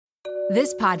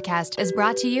This podcast is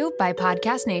brought to you by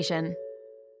Podcast Nation.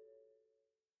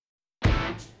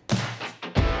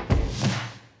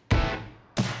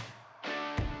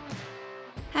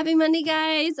 Happy Monday,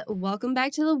 guys. Welcome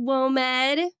back to the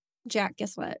WOMED. Jack,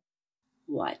 guess what?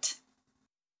 What?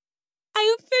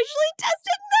 I officially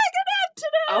tested negative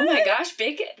today. Oh my gosh,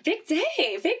 big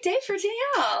day for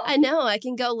Danielle. I know. I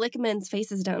can go lick men's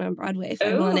faces down on Broadway if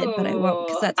I wanted, but I won't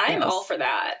because that's gross. I'm all for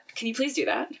that. Can you please do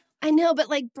that? I know, but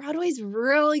like Broadway's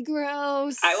really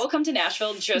gross. I will come to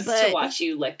Nashville just to watch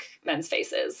you lick men's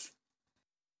faces.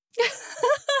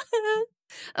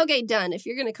 Okay, done. If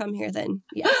you're going to come here, then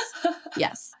yes.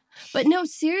 Yes. But no,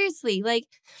 seriously, like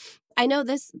I know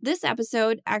this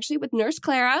episode actually with Nurse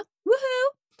Clara,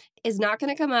 woohoo, is not going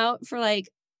to come out for like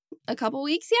a couple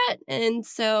weeks yet. And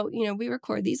so, we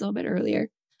record these a little bit earlier.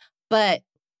 But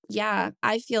yeah,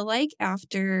 I feel like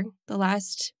after the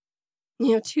last,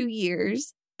 2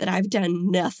 years that I've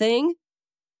done nothing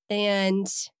and,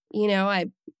 I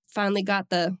finally got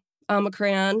the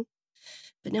Omicron,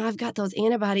 but now I've got those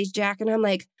antibodies, Jack, and I'm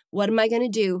like, what am I going to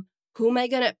do? Who am I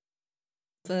going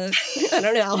to... I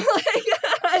don't know.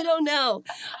 I don't know.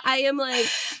 I am like...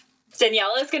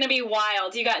 Danielle is going to be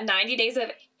wild. You got 90 days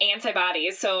of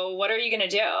antibodies. So what are you going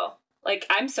to do? Like,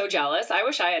 I'm so jealous. I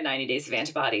wish I had 90 days of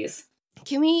antibodies.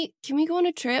 Can we go on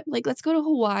a trip? Like, let's go to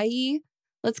Hawaii.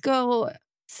 Let's go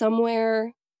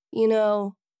somewhere,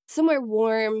 somewhere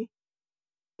warm.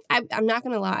 I'm not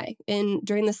going to lie. And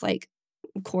during this, like,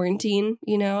 quarantine,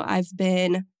 I've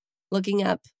been looking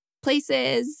up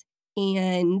places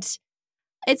and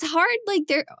it's hard. Like,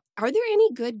 are there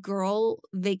any good girl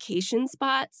vacation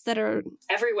spots that are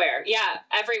everywhere? Yeah,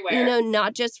 everywhere.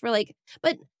 Not just for like,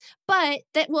 but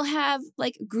that will have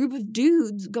like a group of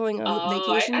dudes going on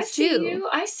vacations too.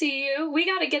 I see you. We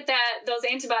got to get those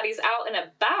antibodies out and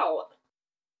about.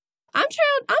 I'm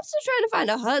still trying to find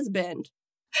a husband.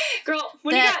 Girl,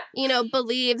 when that,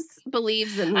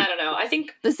 believes in I don't know. I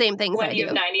think the same things when you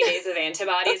have 90 days of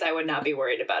antibodies, I would not be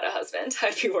worried about a husband.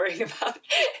 I'd be worrying about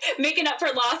making up for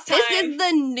lost time. This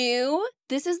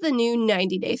is the new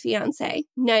 90-day fiance.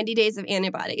 90 days of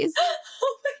antibodies.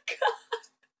 Oh my God.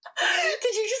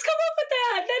 Did you just come up with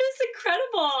that? That is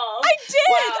incredible. I did.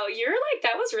 Wow, you're like,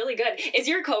 that was really good. Is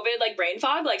your COVID like brain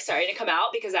fog like starting to come out?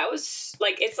 Because that was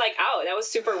like, it's like out. That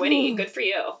was super witty. Good for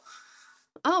you.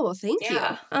 Oh, well, thank you.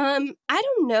 I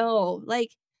don't know. Like,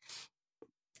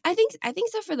 I think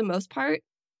so for the most part.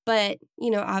 But,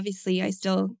 obviously I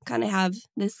still kind of have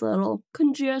this little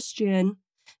congestion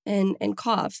and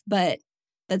cough, but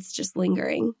that's just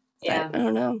lingering. Yeah. But I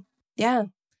don't know. Yeah.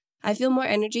 I feel more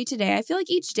energy today. I feel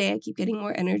like each day I keep getting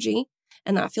more energy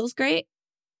and that feels great.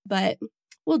 But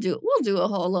we'll do a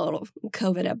whole little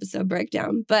COVID episode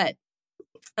breakdown. But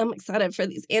I'm excited for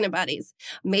these antibodies.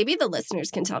 Maybe the listeners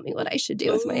can tell me what I should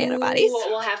do with my antibodies.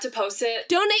 We'll have to post it.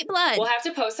 Donate blood. We'll have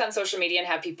to post on social media and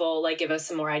have people like give us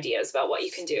some more ideas about what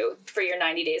you can do for your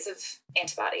 90 days of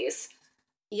antibodies.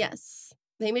 Yes.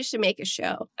 Maybe we should make a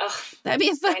show. Oh, that'd be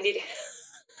a fun.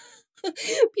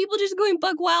 People just going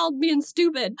buck wild, being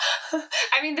stupid.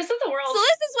 I mean, this is the world. So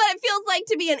this is what it feels like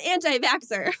to be an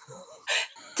anti-vaxxer.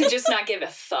 To just not give a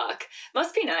fuck.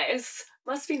 Must be nice.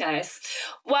 Must be nice.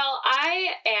 Well, I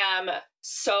am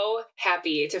so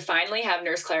happy to finally have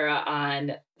Nurse Clara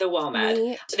on the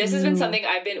WOMED. This has been something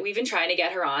we've been trying to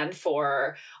get her on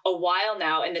for a while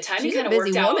now, and the timing kind of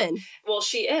worked out. Well,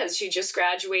 she is. She just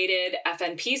graduated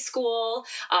FNP school.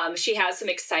 She has some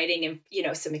exciting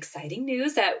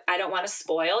news that I don't want to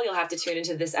spoil. You'll have to tune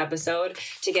into this episode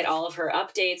to get all of her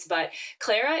updates. But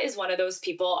Clara is one of those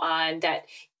people on that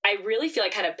I really feel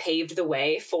like kind of paved the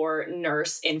way for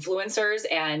nurse influencers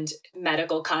and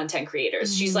medical content creators.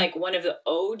 Mm-hmm. She's like one of the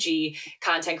OG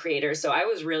content creators. So I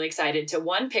was really excited to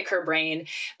pick her brain,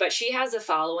 but she has a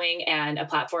following and a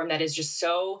platform that is just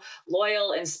so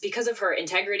loyal and because of her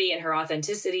integrity and her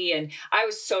authenticity. And I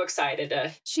was so excited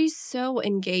She's so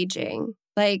engaging.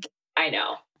 Like, I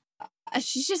know.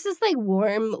 She's just this like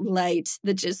warm light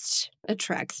that just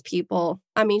attracts people.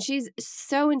 I mean, she's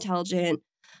so intelligent.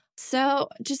 So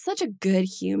just such a good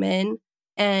human.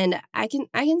 And I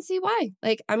can see why.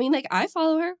 Like, I mean, like I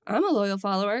follow her. I'm a loyal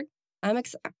follower. I'm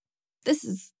excited.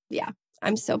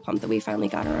 I'm so pumped that we finally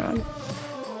got her on.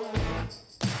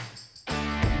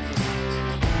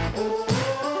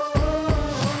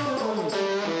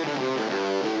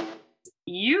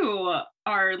 You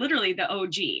are literally the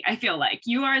OG. I feel like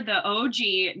you are the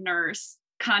OG nurse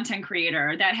content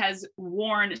creator that has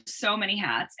worn so many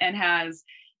hats and has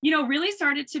really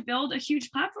started to build a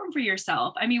huge platform for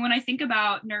yourself. I mean, when I think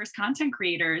about nurse content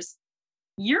creators,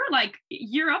 you're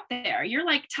up there. You're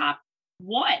like top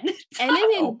one. And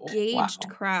an Oh, engaged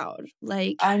wow. crowd.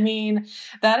 Like, I mean,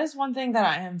 that is one thing that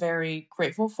I am very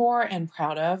grateful for and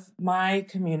proud of. My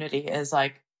community is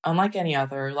like unlike any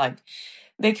other. Like,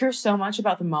 they care so much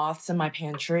about the moths in my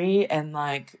pantry, and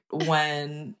like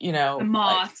when, you know, The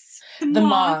moths. like, the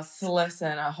moths.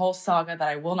 Listen, a whole saga that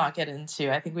I will not get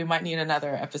into. I think we might need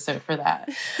another episode for that.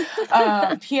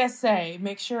 PSA: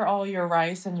 make sure all your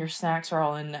rice and your snacks are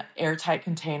all in airtight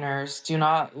containers. Do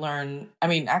not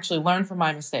actually learn from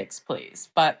my mistakes, please.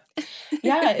 But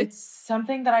yeah, it's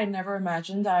something that I never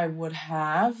imagined I would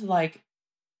have. Like,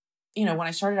 you know, when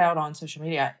I started out on social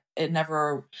media, I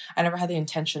never had the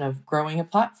intention of growing a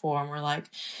platform or like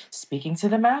speaking to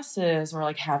the masses or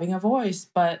like having a voice.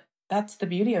 But that's the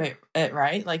beauty of it,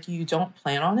 right? Like, you don't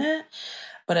plan on it,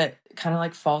 but it kind of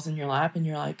like falls in your lap and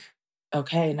you're like,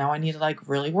 okay, now I need to like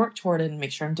really work toward it and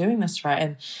make sure I'm doing this right.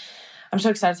 And I'm so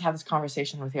excited to have this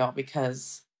conversation with y'all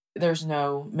because there's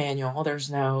no manual,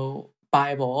 there's no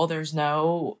Bible, there's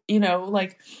no, you know,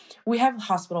 like, we have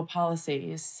hospital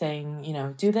policies saying, you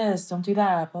know, do this, don't do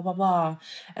that, blah, blah, blah.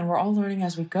 And we're all learning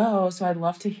as we go. So I'd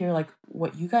love to hear like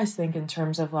what you guys think in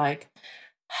terms of like,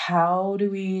 how do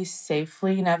we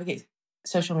safely navigate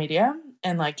social media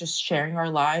and like just sharing our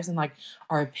lives and like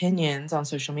our opinions on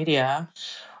social media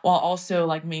while also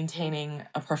like maintaining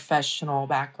a professional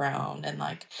background and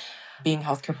like being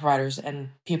healthcare providers and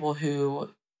people who,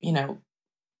 you know,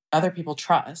 other people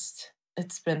trust.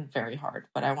 It's been very hard,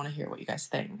 but I want to hear what you guys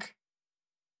think.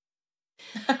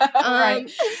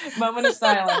 Right. Moment of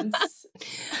silence.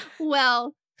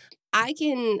 Well, I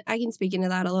can speak into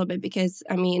that a little bit because,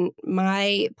 I mean,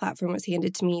 my platform was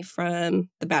handed to me from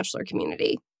the Bachelor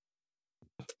community.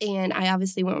 And I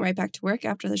obviously went right back to work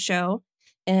after the show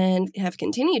and have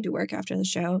continued to work after the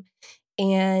show.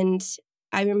 And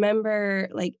I remember,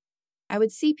 like, I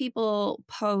would see people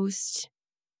post,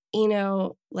 you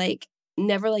know, like,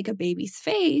 never like a baby's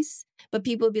face, but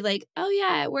people would be like, oh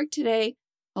yeah, at work today,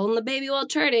 holding the baby while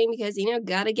charting because, you know,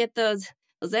 gotta get those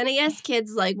NAS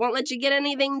kids, like, won't let you get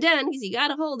anything done because you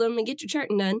gotta hold them and get your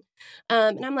charting done.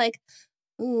 And I'm like,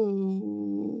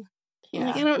 ooh. Yeah.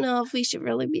 Like, I don't know if we should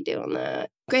really be doing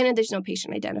that. Granted, there's no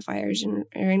patient identifiers or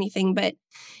anything, but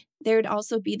there'd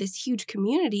also be this huge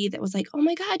community that was like, oh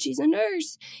my God, she's a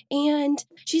nurse and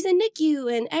she's in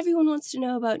NICU and everyone wants to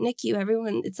know about NICU.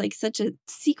 Everyone, it's like such a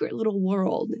secret little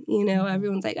world, you know,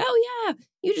 everyone's like, oh yeah,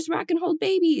 you just rock and hold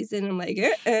babies. And I'm like,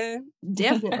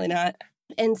 definitely not.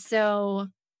 And so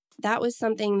that was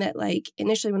something that, like,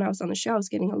 initially when I was on the show, I was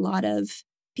getting a lot of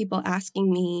people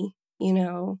asking me, you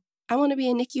know, I want to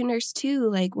be a NICU nurse too.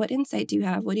 Like, what insight do you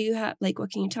have? What do you have? Like, what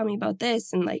can you tell me about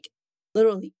this? And like,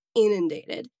 literally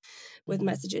inundated with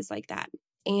messages like that.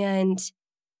 And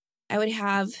I would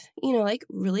have, you know, like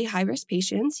really high risk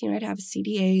patients. You know, I'd have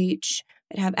CDH,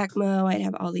 I'd have ECMO, I'd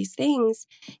have all these things.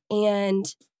 And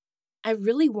I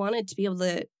really wanted to be able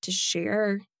to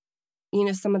share, you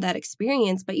know, some of that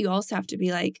experience. But you also have to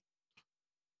be like,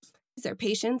 these are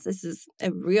patients. This is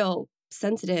a real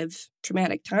sensitive,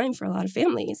 traumatic time for a lot of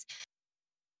families.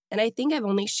 And I think I've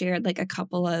only shared like a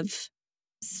couple of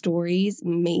stories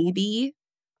maybe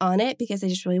on it because I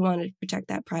just really wanted to protect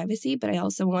that privacy. But I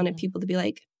also wanted people to be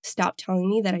like, stop telling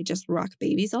me that I just rock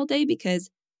babies all day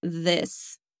because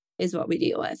this is what we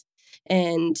deal with.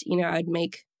 And, you know, I'd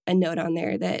make a note on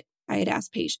there that I had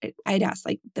asked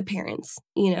like the parents,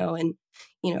 you know, and,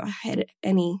 you know, I had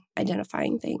any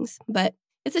identifying things. But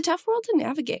it's a tough world to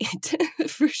navigate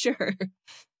for sure.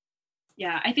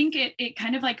 Yeah, I think it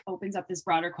kind of like opens up this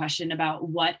broader question about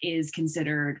what is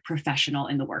considered professional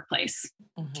in the workplace.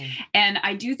 Mm-hmm. And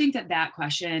I do think that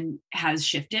question has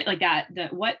shifted, like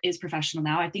that what is professional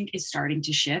now, I think is starting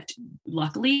to shift,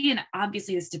 luckily. And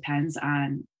obviously this depends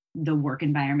on the work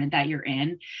environment that you're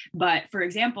in. But for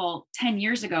example, 10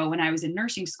 years ago when I was in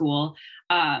nursing school,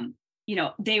 you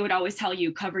know, they would always tell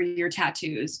you, cover your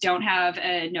tattoos, don't have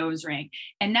a nose ring.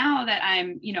 And now that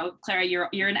I'm, you know, Clara, you're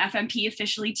an FMP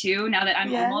officially too. Now that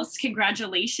I'm almost,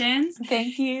 congratulations.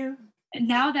 Thank you.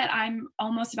 Now that I'm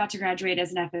almost about to graduate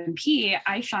as an FMP,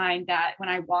 I find that when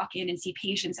I walk in and see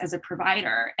patients as a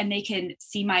provider and they can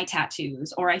see my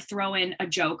tattoos, or I throw in a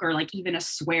joke or like even a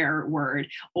swear word,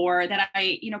 or that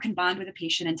I, you know, can bond with a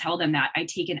patient and tell them that I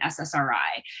take an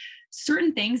SSRI.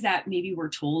 Certain things that maybe we're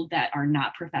told that are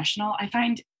not professional, I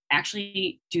find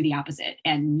actually do the opposite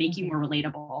and make you more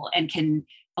relatable and can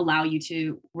allow you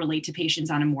to relate to patients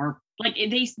on a more, like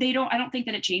they don't, I don't think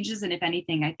that it changes. And if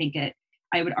anything,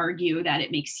 I would argue that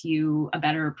it makes you a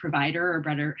better provider or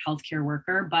better healthcare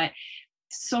worker, but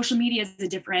social media is a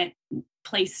different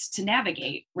place to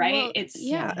navigate, right?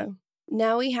 Well,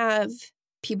 now we have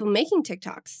people making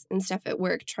TikToks and stuff at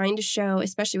work trying to show,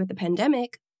 especially with the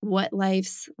pandemic, what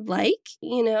life's like,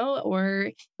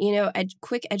 or,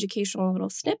 quick educational little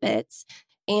snippets.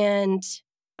 And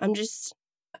I'm just,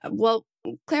 well,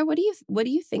 Claire, what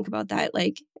do you think about that?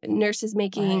 Like nurses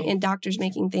making and doctors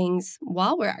making things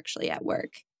while we're actually at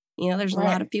work. There's a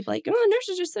lot of people like, oh,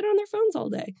 nurses just sit on their phones all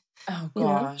day. Oh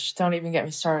gosh, don't even get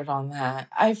me started on that.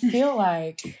 I feel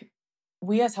like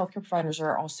we as healthcare providers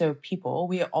are also people.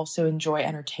 We also enjoy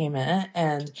entertainment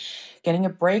and getting a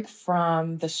break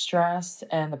from the stress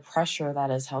and the pressure that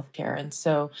is healthcare. And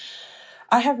so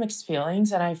I have mixed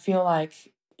feelings, and I feel like,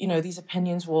 these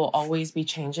opinions will always be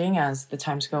changing as the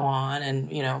times go on and,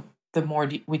 the more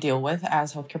we deal with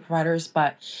as healthcare providers.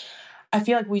 But I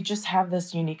feel like we just have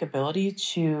this unique ability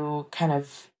to kind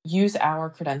of use our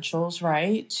credentials,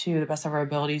 right, to the best of our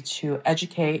ability to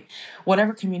educate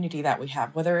whatever community that we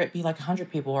have, whether it be like 100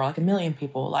 people or like 1,000,000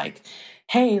 people. Like,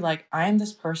 hey, like I'm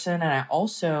this person and I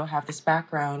also have this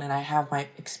background and I have my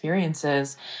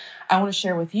experiences. I want to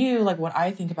share with you like what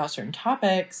I think about certain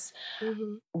topics.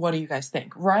 Mm-hmm. What do you guys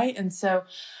think, right? And so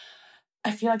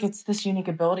I feel like it's this unique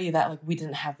ability that like we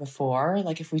didn't have before.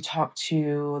 Like if we talk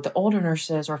to the older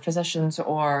nurses or physicians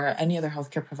or any other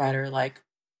healthcare provider, like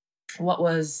what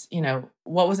was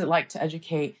it like to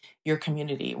educate your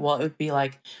community? Well, it would be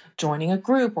like joining a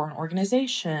group or an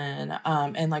organization,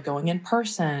 and like going in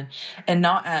person and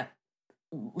not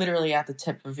literally at the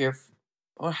tip of your,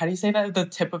 or how do you say that? The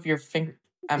tip of your finger.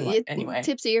 Anyway.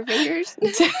 Tips of your fingers.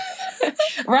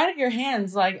 Right at your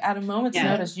hands, like at a moment's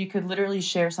notice, you could literally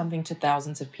share something to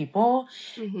thousands of people.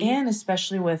 Mm-hmm. And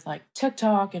especially with like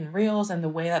TikTok and Reels and the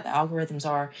way that the algorithms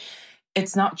are,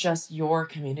 it's not just your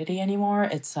community anymore.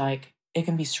 It's like, it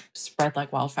can be spread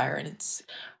like wildfire, and it's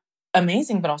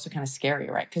amazing, but also kind of scary,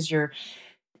 right? Because you're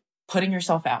putting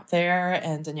yourself out there.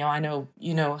 And Danielle, I know,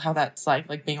 how that's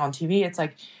like being on TV. It's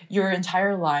like your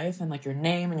entire life and like your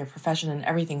name and your profession and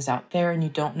everything's out there, and you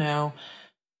can't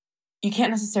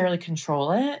necessarily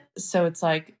control it. So it's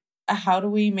like, how do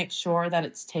we make sure that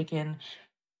it's taken,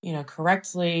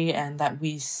 correctly, and that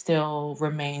we still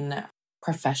remain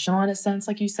professional in a sense,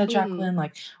 like you said, Jacqueline?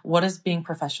 Like, what does being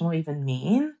professional even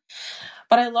mean?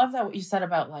 But I love that what you said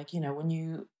about like, when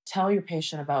you tell your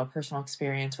patient about a personal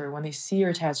experience, or when they see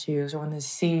your tattoos, or when they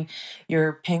see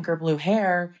your pink or blue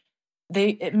hair,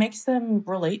 it makes them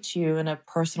relate to you in a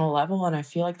personal level. And I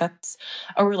feel like that's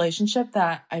a relationship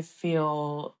that I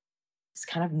feel is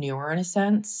kind of newer in a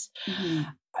sense. Mm-hmm.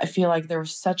 I feel like there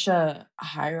was such a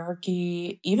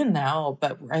hierarchy even now,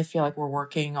 but I feel like we're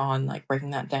working on like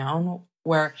breaking that down,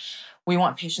 where we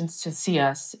want patients to see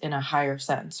us in a higher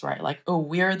sense, right? Like, oh,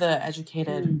 we're the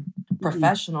educated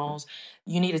professionals.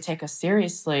 You need to take us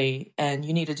seriously and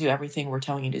you need to do everything we're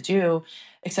telling you to do.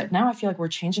 Except now I feel like we're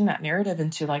changing that narrative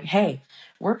into like, hey,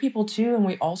 we're people too, and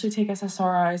we also take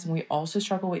SSRIs, and we also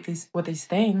struggle with these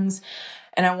things.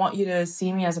 And I want you to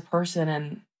see me as a person,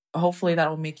 and hopefully that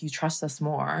will make you trust us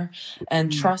more.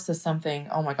 And trust is something,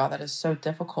 oh my God, that is so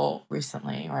difficult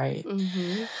recently, right?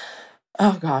 Mm-hmm.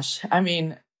 Oh gosh. I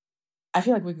mean, I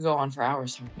feel like we could go on for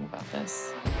hours talking about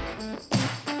this.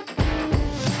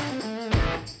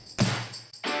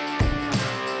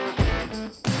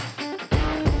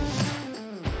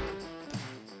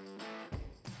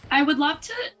 I would love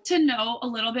to know a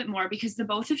little bit more, because the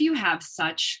both of you have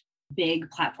such big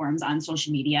platforms on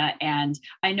social media. And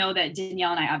I know that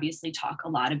Danielle and I obviously talk a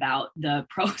lot about the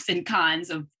pros and cons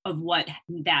of what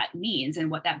that means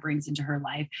and what that brings into her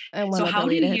life. So how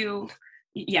do you...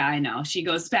 Yeah, I know. She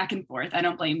goes back and forth. I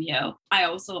don't blame you. I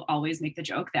also always make the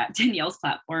joke that Danielle's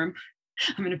platform,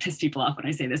 I'm going to piss people off when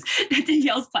I say this, that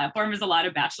Danielle's platform is a lot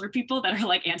of bachelor people that are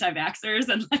like anti-vaxxers,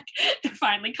 and like they're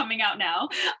finally coming out now.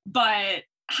 But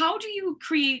how do you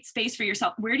create space for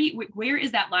yourself? Where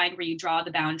is that line where you draw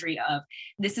the boundary of,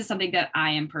 this is something that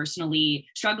I am personally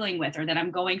struggling with or that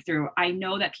I'm going through? I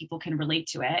know that people can relate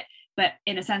to it, but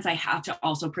in a sense, I have to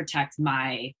also protect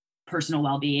my personal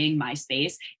well-being, my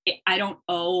space. I don't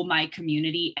owe my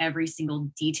community every single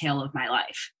detail of my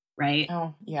life, right?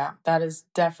 Oh, yeah. That is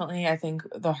definitely, I think,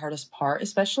 the hardest part,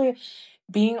 especially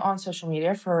being on social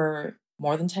media for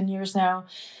more than 10 years now.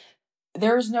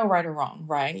 There is no right or wrong,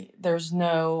 right? There's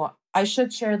no, I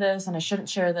should share this and I shouldn't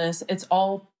share this. It's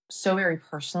all so very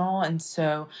personal. And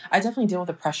so I definitely deal with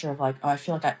the pressure of like, oh, I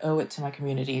feel like I owe it to my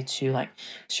community to like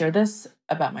share this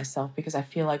about myself, because I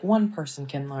feel like one person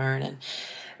can learn, and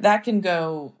that can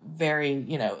go very,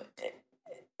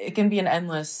 it can be an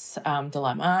endless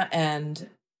dilemma. And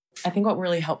I think what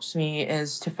really helps me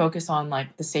is to focus on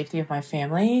like the safety of my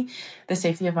family, the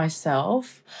safety of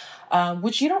myself,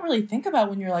 which you don't really think about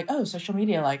when you're like, oh, social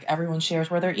media, like everyone shares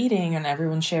where they're eating and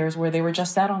everyone shares where they were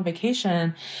just at on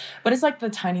vacation. But it's like the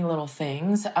tiny little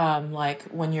things, like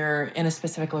when you're in a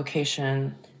specific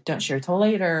location, don't share till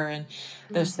later, and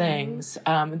those things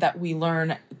that we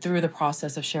learn through the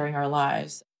process of sharing our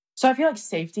lives. So I feel like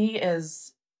safety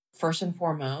is first and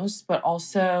foremost, but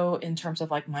also in terms of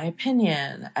like my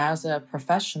opinion as a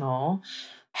professional,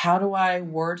 how do I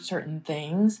word certain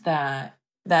things that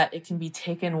it can be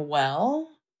taken well,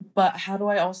 but how do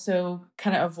I also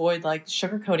kind of avoid like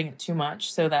sugarcoating it too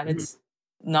much so that it's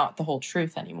not the whole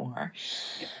truth anymore?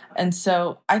 And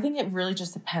so I think it really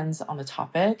just depends on the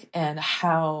topic and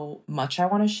how much I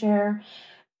want to share.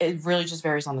 It really just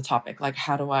varies on the topic. Like,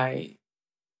 how do I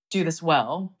do this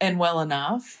well and well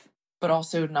enough, but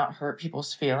also not hurt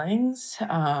people's feelings?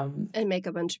 And make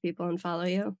a bunch of people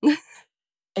unfollow you.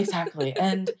 Exactly.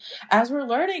 And as we're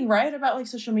learning, right, about like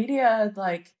social media,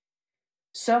 like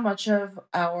so much of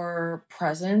our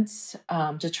presence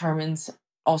determines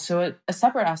also a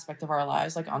separate aspect of our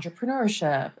lives, like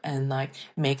entrepreneurship and like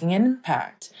making an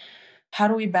impact. How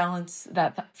do we balance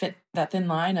that thin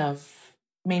line of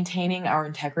maintaining our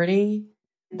integrity,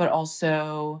 but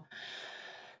also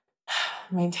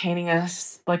maintaining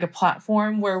us like a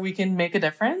platform where we can make a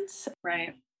difference?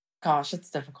 Right. Gosh, it's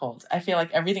difficult. I feel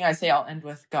like everything I say, I'll end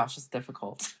with, gosh, it's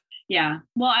difficult. Yeah.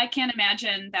 Well, I can't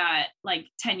imagine that like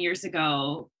 10 years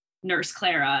ago, Nurse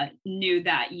Clara knew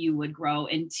that you would grow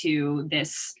into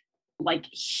this like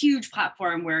huge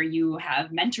platform where you have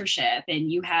mentorship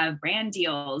and you have brand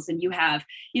deals and you have,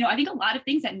 I think a lot of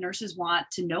things that nurses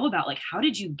want to know about, like, how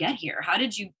did you get here? How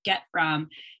did you get from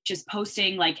just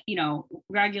posting like,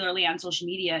 regularly on social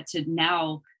media to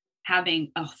now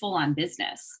having a full-on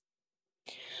business?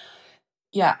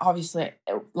 Yeah, obviously,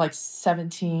 like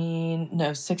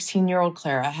 16-year-old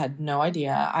Clara had no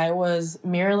idea. I was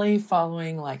merely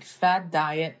following like fad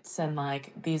diets and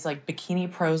like these like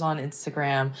bikini pros on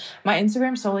Instagram. My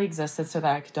Instagram solely existed so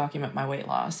that I could document my weight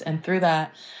loss. And through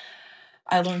that,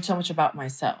 I learned so much about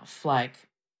myself. Like,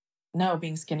 no,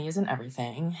 being skinny isn't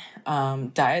everything.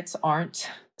 Diets aren't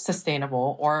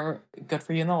sustainable or good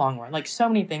for you in the long run. Like so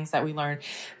many things that we learn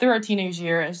through our teenage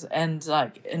years and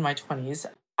like in my 20s.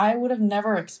 I would have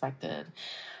never expected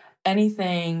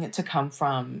anything to come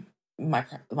from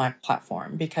my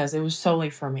platform because it was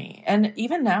solely for me. And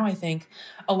even now, I think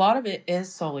a lot of it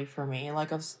is solely for me.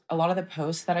 Like a lot of the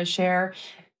posts that I share,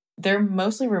 they're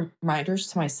mostly reminders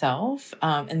to myself,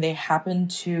 and they happen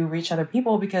to reach other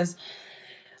people because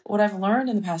what I've learned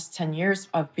in the past 10 years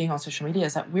of being on social media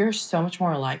is that we're so much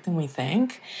more alike than we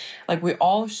think. Like we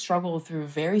all struggle through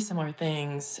very similar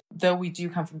things, though we do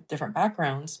come from different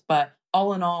backgrounds. But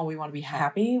all in all, we want to be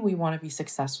happy. We want to be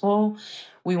successful.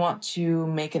 We want to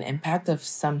make an impact of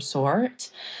some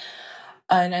sort.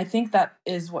 And I think that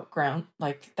is what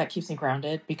that keeps me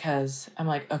grounded because I'm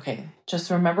like, okay, just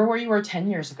remember where you were 10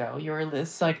 years ago. You were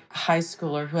this like high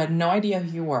schooler who had no idea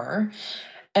who you were.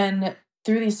 And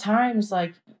through these times,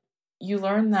 like you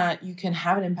learn that you can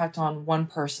have an impact on one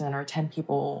person or 10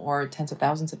 people or tens of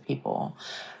thousands of people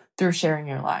through sharing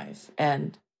your life.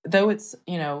 And though it's,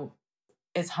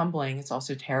 it's humbling, it's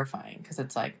also terrifying because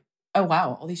it's like, oh,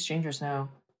 wow, all these strangers know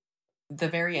the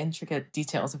very intricate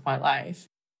details of my life.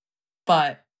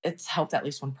 But it's helped at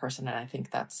least one person. And I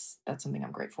think that's something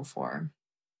I'm grateful for.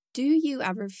 Do you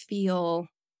ever feel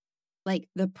like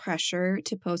the pressure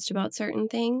to post about certain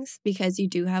things because you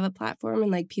do have a platform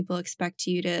and like people expect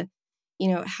you to,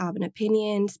 have an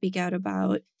opinion, speak out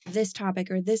about this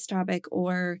topic or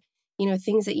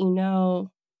things that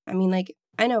I mean, like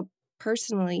I know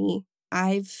personally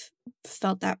I've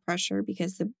felt that pressure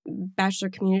because the bachelor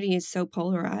community is so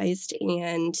polarized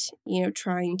and,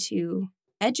 trying to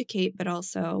educate, but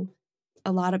also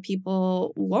a lot of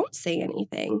people won't say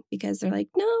anything because they're like,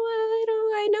 no,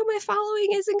 I know my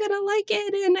following isn't going to like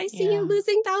it. And I see you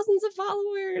losing thousands of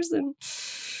followers. And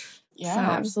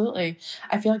yeah, absolutely.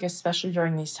 I feel like especially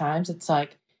during these times, it's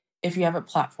like, if you have a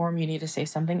platform, you need to say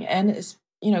something. And it's,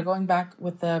 going back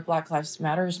with the Black Lives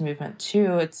Matters movement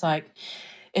too, it's like,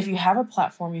 if you have a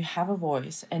platform, you have a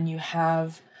voice and you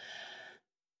have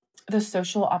the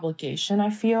social obligation,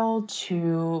 I feel,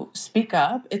 to speak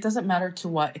up. It doesn't matter to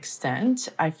what extent.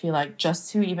 I feel like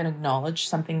just to even acknowledge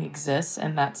something exists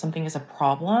and that something is a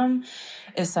problem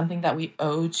is something that we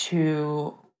owe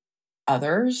to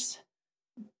others.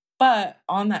 But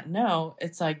on that note,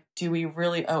 it's like, do we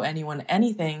really owe anyone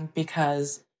anything?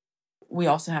 Because we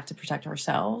also have to protect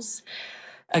ourselves.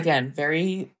 Again,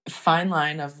 very fine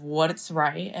line of what it's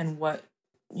right and what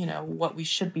we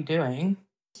should be doing.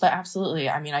 But absolutely,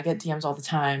 I mean, I get DMs all the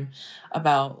time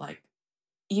about like,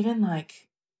 even like,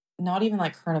 not even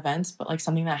like current events, but like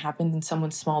something that happened in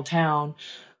someone's small town.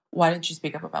 Why didn't you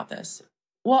speak up about this?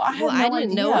 Well, I had no I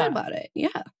didn't know idea about it.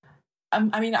 Yeah.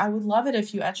 I mean, I would love it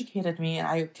if you educated me and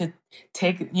I could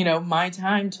take, my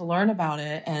time to learn about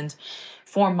it and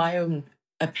form my own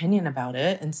opinion about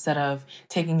it instead of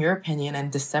taking your opinion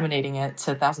and disseminating it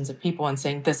to thousands of people and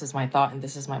saying, this is my thought and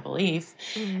this is my belief.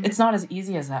 Mm-hmm. It's not as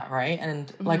easy as that, right?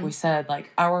 And like we said,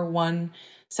 like our one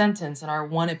sentence and our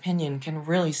one opinion can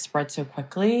really spread so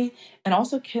quickly and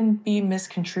also can be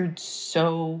misconstrued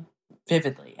so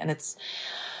vividly. And it's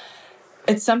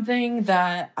something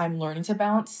that I'm learning to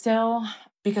balance still,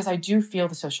 because I do feel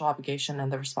the social obligation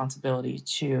and the responsibility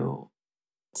to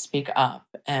speak up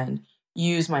and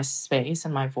use my space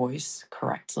and my voice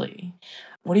correctly.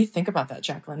 What do you think about that,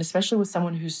 Jacqueline? Especially with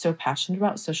someone who's so passionate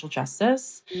about social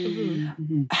justice.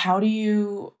 Mm-hmm. How do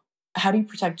you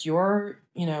protect your,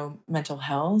 mental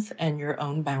health and your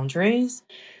own boundaries,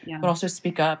 but also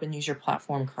speak up and use your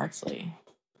platform correctly?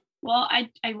 Well,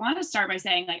 I want to start by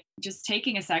saying, like, just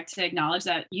taking a sec to acknowledge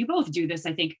that you both do this,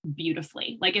 I think,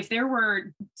 beautifully. Like, if there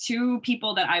were two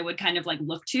people that I would kind of like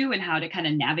look to and how to kind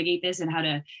of navigate this and how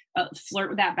to flirt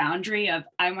with that boundary of,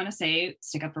 I want to say,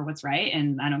 stick up for what's right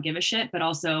and I don't give a shit, but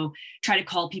also try to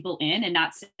call people in and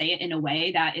not say it in a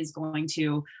way that is going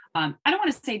to, I don't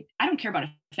want to say, I don't care about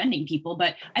offending people,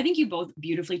 but I think you both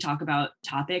beautifully talk about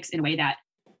topics in a way that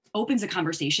opens a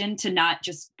conversation to not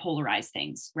just polarize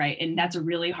things, right? And that's a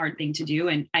really hard thing to do.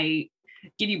 And I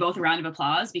give you both a round of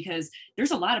applause because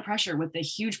there's a lot of pressure with the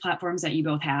huge platforms that you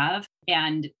both have.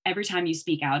 And every time you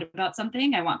speak out about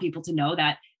something, I want people to know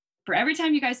that for every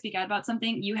time you guys speak out about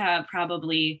something, you have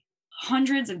probably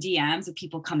hundreds of DMs of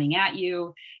people coming at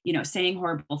you, saying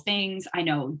horrible things. I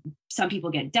know some people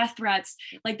get death threats.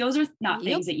 Like, those are not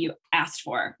things that you asked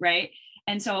for, right?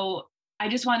 And so I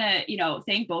just want to,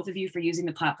 thank both of you for using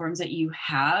the platforms that you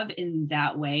have in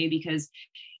that way, because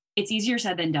it's easier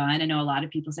said than done. I know a lot of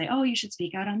people say, oh, you should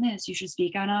speak out on this. You should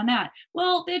speak out on that.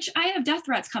 Well, bitch, I have death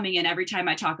threats coming in every time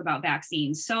I talk about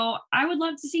vaccines. So I would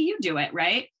love to see you do it.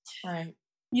 Right. Right.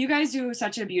 You guys do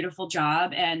such a beautiful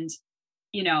job. And,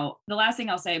 the last thing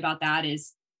I'll say about that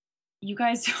is you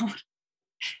guys don't,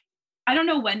 I don't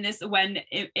know when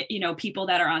people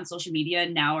that are on social media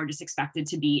now are just expected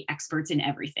to be experts in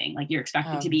everything. Like, you're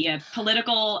expected to be a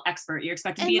political expert. You're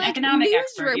expected to be an economic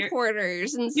expert. News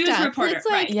reporters and news stuff. Reporter, it's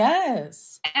like, right.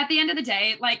 Yes. At the end of the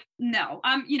day, like, no,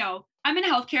 I'm in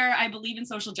healthcare. I believe in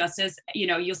social justice.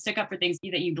 You'll stick up for things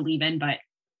that you believe in, but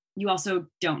you also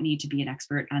don't need to be an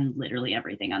expert on literally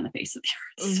everything on the face of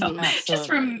the earth. So just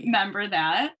remember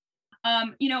that.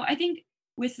 I think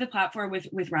with the platform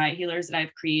with Riot Healers that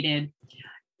I've created,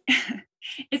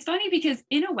 it's funny because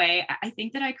in a way, I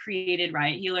think that I created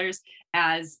Riot Healers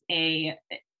as a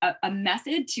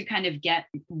method to kind of get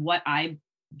what I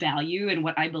value and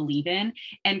what I believe in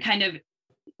and kind of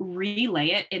relay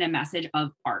it in a message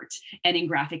of art and in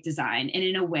graphic design and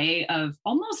in a way of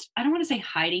almost, I don't want to say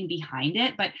hiding behind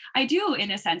it, but I do in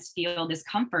a sense feel this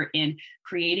comfort in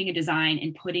creating a design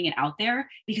and putting it out there,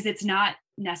 because it's not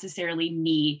necessarily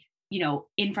me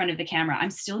in front of the camera. I'm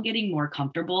still getting more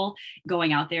comfortable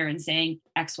going out there and saying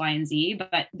X, Y, and Z,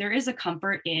 but there is a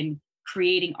comfort in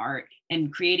creating art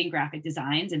and creating graphic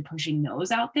designs and pushing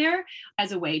those out there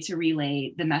as a way to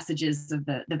relay the messages of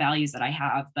the values that I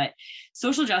have. But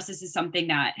social justice is something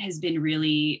that has been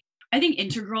really, I think,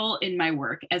 integral in my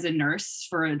work as a nurse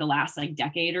for the last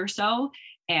decade or so.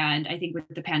 And I think with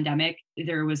the pandemic,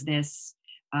 there was this,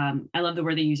 I love the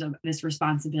word they use, of this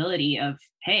responsibility of,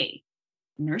 hey,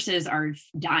 nurses are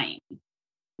dying.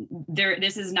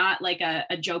 This is not like a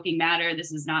joking matter.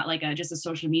 This is not like just a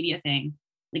social media thing.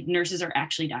 Like, nurses are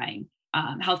actually dying.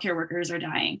 Healthcare workers are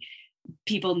dying.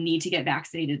 People need to get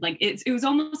vaccinated. Like, it was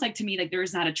almost like, to me, like, there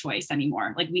is not a choice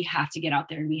anymore. Like, we have to get out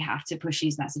there and we have to push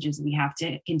these messages and we have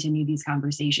to continue these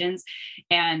conversations.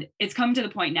 And it's come to the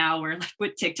point now where, like,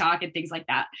 with TikTok and things like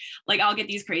that, like, I'll get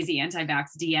these crazy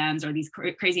anti-vax DMs or these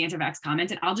crazy anti-vax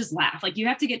comments and I'll just laugh. Like, you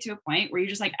have to get to a point where you're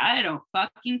just like, I don't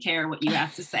fucking care what you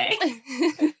have to say.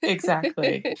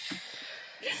 Exactly.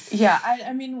 Yeah.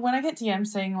 I mean, when I get DMs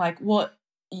saying like, well,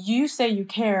 you say you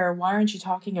care, why aren't you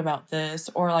talking about this?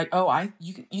 Or like, oh,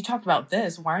 you talked about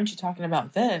this, why aren't you talking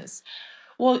about this?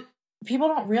 Well, people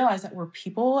don't realize that we're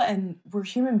people and we're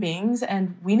human beings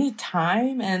and we need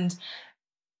time. And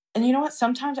you know what?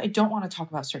 Sometimes I don't want to talk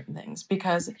about certain things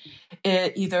because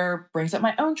it either brings up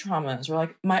my own traumas or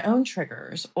like my own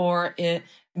triggers, or it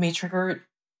may trigger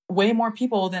way more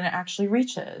people than it actually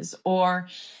reaches. Or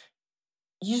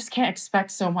you just can't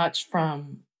expect so much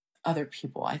from other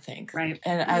people, I think. Right.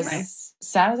 And as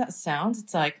sad as that sounds,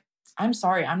 it's like, I'm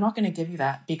sorry, I'm not going to give you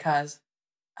that because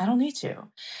I don't need to.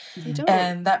 They don't.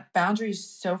 And that boundary is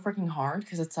so freaking hard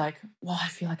because it's like, well, I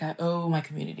feel like I owe my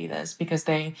community this because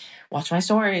they watch my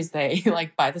stories. They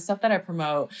like buy the stuff that I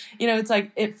promote. You know, it's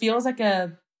like, it feels like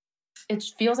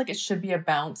it should be a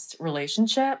balanced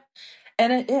relationship.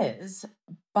 And it is,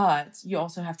 but you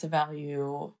also have to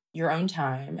value your own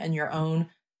time and your own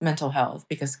mental health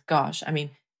because gosh, I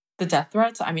mean, the death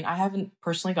threats, I mean, I haven't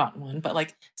personally gotten one, but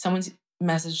like someone's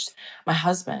messaged my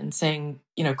husband saying,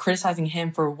 you know, criticizing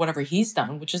him for whatever he's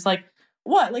done, which is like,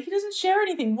 what? Like, he doesn't share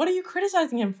anything. What are you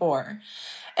criticizing him for?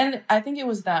 And I think it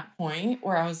was that point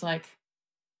where I was like,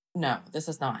 no, this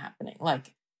is not happening.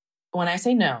 Like, when I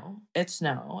say no, it's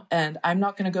no. And I'm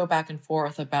not going to go back and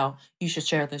forth about you should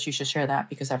share this, you should share that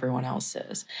because everyone else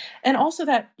is. And also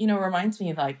that, you know, reminds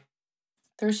me like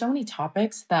there's so many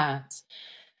topics that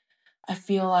I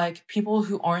feel like people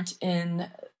who aren't in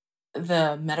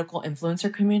the medical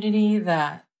influencer community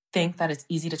that think that it's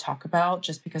easy to talk about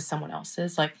just because someone else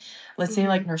is. Like, let's say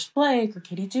like Nurse Blake or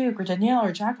Katie Duke or Danielle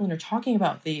or Jacqueline are talking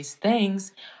about these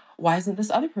things. Why isn't this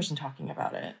other person talking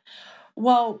about it?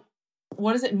 Well,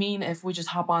 what does it mean if we just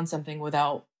hop on something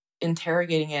without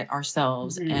interrogating it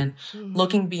ourselves and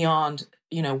looking beyond,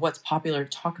 you know, what's popular to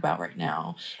talk about right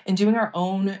now and doing our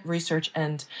own research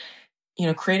and, you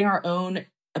know, creating our own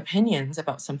opinions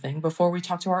about something before we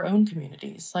talk to our own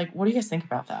communities? Like, what do you guys think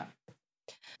about that?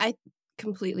 I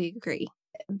completely agree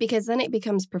because then it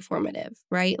becomes performative,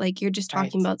 right? Like you're just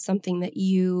talking about something that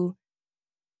you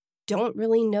don't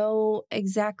really know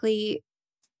exactly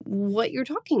what you're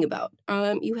talking about.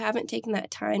 You haven't taken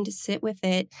that time to sit with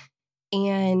it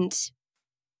and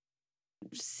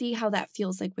see how that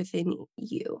feels like within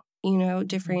you, you know,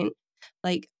 different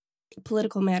like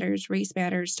political matters, race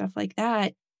matters, stuff like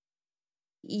that.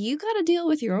 You got to deal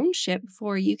with your own shit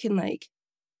before you can like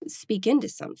speak into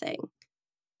something.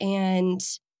 And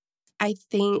I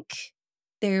think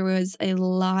there was a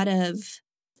lot of,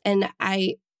 and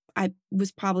I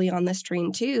was probably on this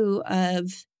train too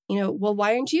of, you know, well,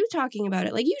 why aren't you talking about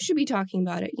it? Like, you should be talking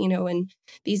about it, you know, and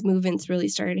these movements really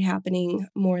started happening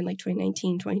more in like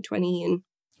 2019, 2020 and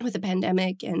with the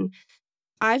pandemic. And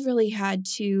I've really had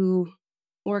to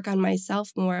work on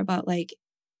myself more about like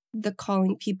the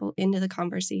calling people into the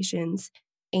conversations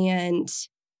and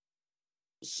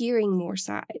hearing more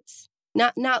sides.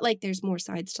 Not like there's more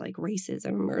sides to like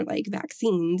racism or like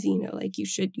vaccines, you know, like you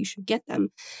should get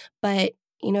them. But,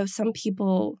 you know, some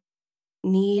people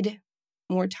need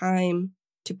more time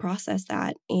to process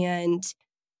that and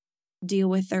deal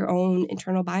with their own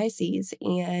internal biases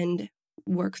and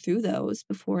work through those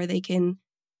before they can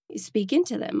speak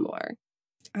into them more.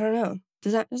 I don't know.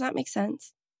 Does that make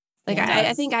sense? Like,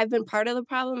 I think I've been part of the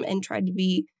problem and I'm trying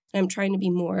to be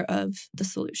more of the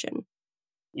solution.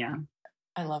 Yeah.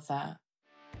 I love that.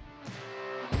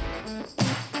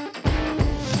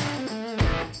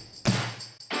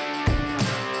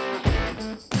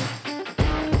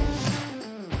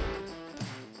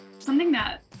 Something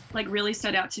that like really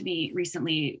stood out to me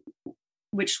recently,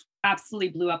 which absolutely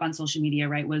blew up on social media,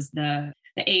 right, was the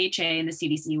AHA and the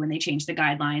CDC when they changed the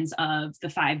guidelines of the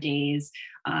 5 days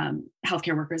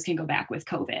healthcare workers can go back with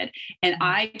COVID. And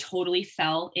I totally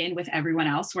fell in with everyone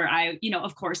else where I, you know,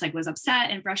 of course, like was upset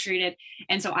and frustrated.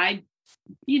 And so I,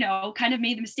 you know, kind of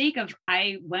made the mistake of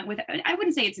I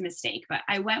wouldn't say it's a mistake, but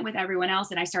I went with everyone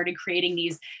else and I started creating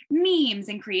these memes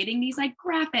and creating these like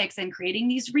graphics and creating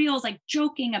these reels, like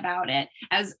joking about it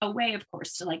as a way, of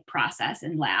course, to like process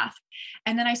and laugh.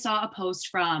 And then I saw a post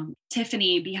from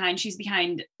Tiffany she's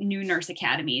behind New Nurse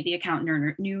Academy, the account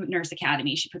New Nurse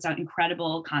Academy. She puts out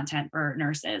incredible content for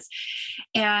nurses.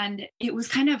 And it was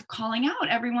kind of calling out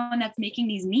everyone that's making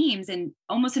these memes and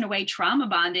almost in a way trauma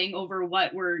bonding over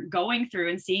what we're going through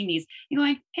and seeing these and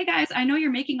going, hey guys, I know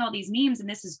you're making all these memes and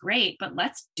this is great, but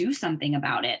let's do something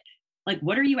about it. Like,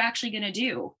 what are you actually going to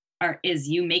do? Is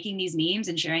you making these memes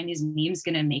and sharing these memes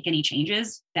going to make any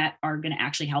changes that are going to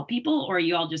actually help people? Or are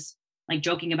you all just like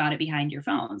joking about it behind your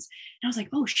phones? And I was like,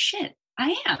 oh shit,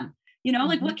 I am, you know,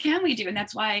 like what can we do? And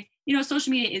that's why, you know,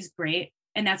 social media is great.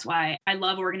 And that's why I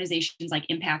love organizations like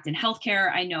Impact in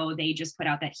Healthcare. I know they just put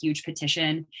out that huge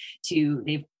petition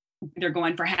they're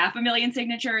going for 500,000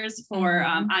 signatures for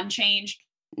on change.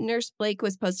 Nurse Blake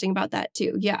was posting about that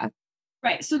too. Yeah.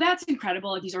 Right. So that's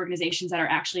incredible. These organizations that are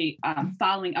actually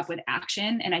following up with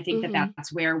action. And I think that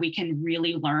that's where we can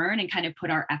really learn and kind of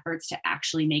put our efforts to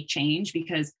actually make change,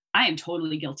 because I am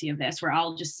totally guilty of this, where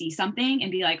I'll just see something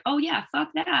and be like, oh yeah, fuck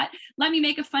that. Let me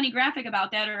make a funny graphic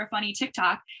about that or a funny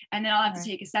TikTok. And then I'll have to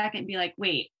take a second and be like,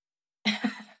 wait,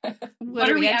 what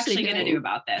are we actually going to do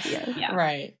about this? Yeah.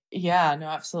 Right. Yeah, no,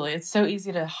 absolutely. It's so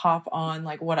easy to hop on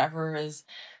like whatever is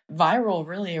viral,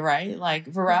 really, right? Like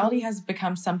virality has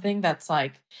become something that's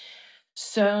like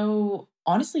so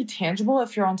honestly tangible.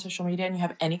 If you're on social media and you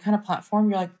have any kind of platform,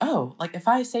 you're like, oh, like if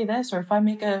I say this or if I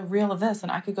make a reel of this, then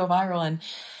I could go viral. And,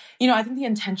 I think the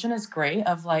intention is great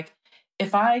of like,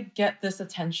 if I get this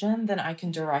attention, then I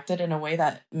can direct it in a way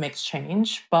that makes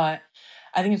change. But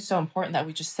I think it's so important that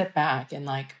we just sit back and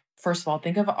like, first of all,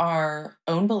 think of our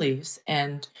own beliefs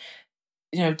and,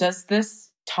 does this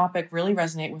topic really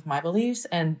resonate with my beliefs?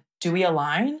 And do we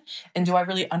align? And do I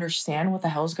really understand what the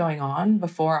hell is going on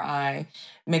before I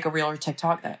make a reel or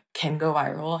TikTok that can go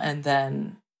viral and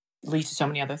then lead to so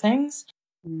many other things?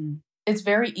 It's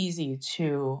very easy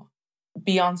to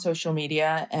be on social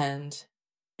media and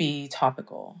be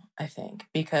topical, I think,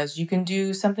 because you can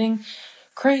do something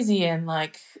crazy and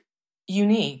like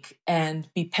unique and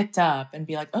be picked up and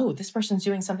be like, oh, this person's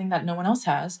doing something that no one else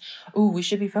has. Oh, we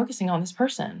should be focusing on this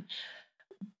person.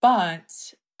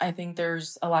 But I think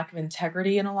there's a lack of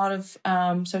integrity in a lot of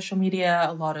social media,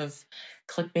 a lot of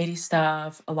clickbaity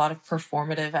stuff, a lot of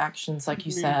performative actions, like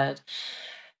you said.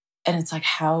 And it's like,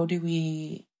 how do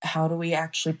we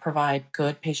actually provide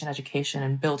good patient education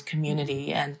and build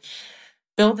community and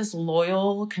build this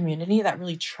loyal community that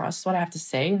really trusts what I have to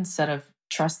say instead of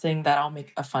trusting that I'll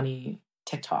make a funny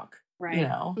TikTok, right?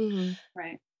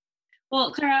 Right.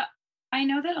 Well, Clara, I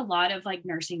know that a lot of like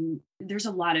nursing, there's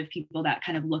a lot of people that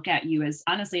kind of look at you as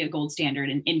honestly a gold standard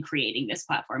in creating this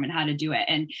platform and how to do it.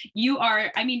 And you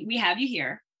are, I mean, we have you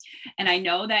here. And I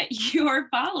know that your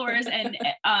followers and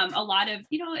a lot of,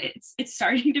 it's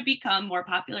starting to become more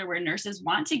popular where nurses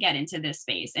want to get into this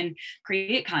space and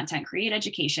create content, create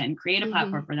education, create a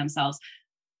platform for themselves.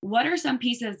 What are some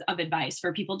pieces of advice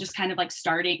for people just kind of like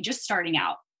starting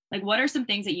out? Like, what are some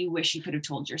things that you wish you could have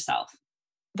told yourself?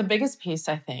 The biggest piece,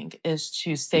 I think, is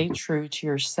to stay true to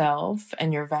yourself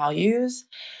and your values.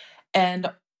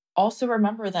 And also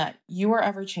remember that you are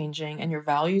ever changing and your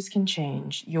values can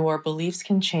change. Your beliefs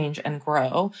can change and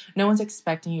grow. No one's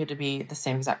expecting you to be the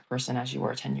same exact person as you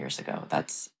were 10 years ago.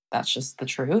 That's just the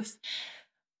truth.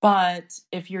 But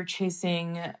if you're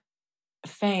chasing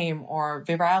fame or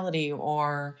virality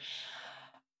or,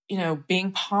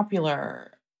 being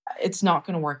popular, it's not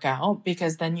going to work out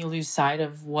because then you lose sight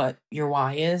of what your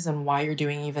why is and why you're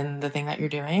doing even the thing that you're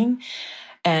doing.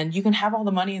 And you can have all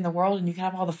the money in the world and you can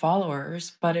have all the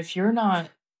followers, but if you're not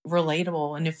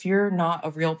relatable and if you're not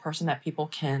a real person that people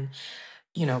can,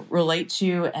 relate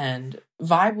to and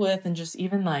vibe with and just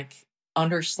even like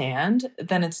understand,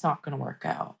 then it's not going to work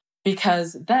out.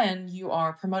 Because then you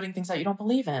are promoting things that you don't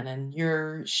believe in and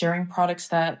you're sharing products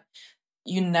that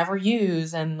you never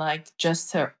use and like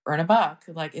just to earn a buck.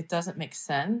 Like it doesn't make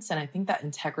sense. And I think that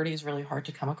integrity is really hard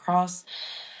to come across.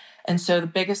 And so the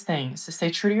biggest thing is to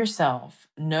stay true to yourself,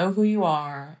 know who you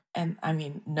are. And I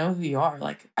mean, know who you are.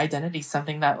 Like identity is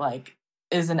something that like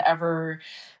is an ever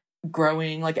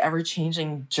growing, like ever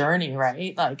changing journey,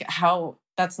 right? Like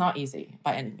that's not easy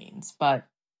by any means, but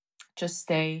just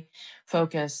stay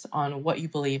focused on what you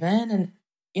believe in. And,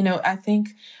 I think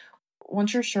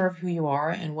once you're sure of who you are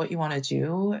and what you want to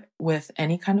do with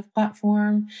any kind of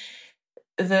platform,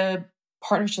 the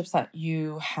partnerships that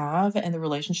you have and the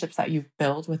relationships that you've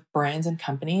built with brands and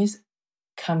companies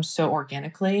come so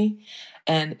organically,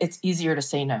 and it's easier to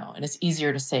say no and it's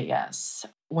easier to say yes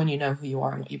when you know who you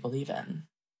are and what you believe in.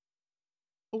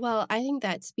 Well, I think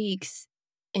that speaks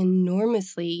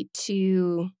enormously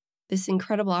to this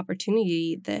incredible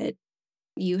opportunity that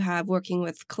you have working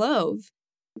with Clove.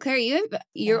 Clara, you have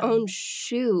your own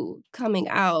shoe coming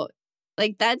out.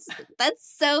 Like that's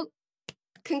so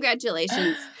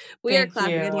congratulations. We are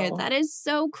clapping in here. That is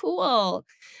so cool.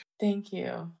 Thank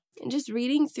you. And just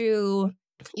reading through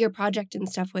your project and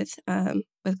stuff with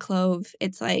Clove,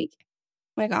 it's like,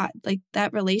 my God, like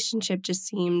that relationship just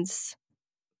seems,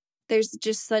 there's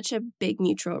just such a big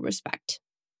mutual respect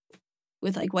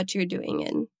with like what you're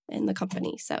doing in the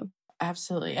company. So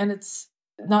absolutely. And it's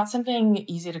not something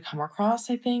easy to come across,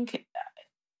 I think.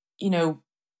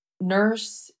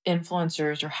 Nurse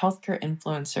influencers or healthcare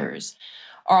influencers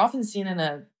are often seen in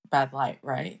a bad light,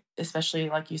 right? Especially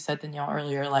like you said, Danielle,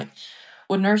 earlier, like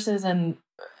with nurses and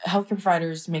healthcare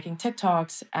providers making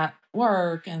TikToks at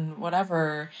work and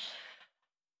whatever.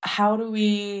 How do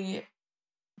we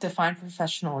define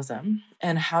professionalism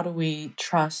and how do we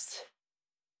trust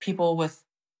people with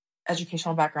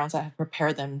educational backgrounds that have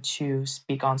prepared them to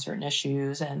speak on certain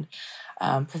issues and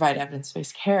provide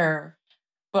evidence-based care?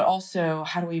 But also,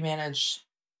 how do we manage,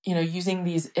 using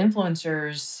these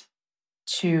influencers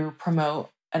to promote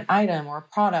an item or a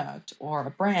product or a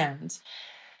brand?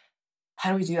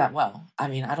 how do we do that well? I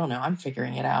mean, I don't know. I'm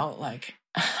figuring it out. Like,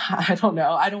 I don't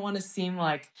know. I don't want to seem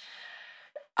like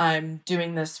I'm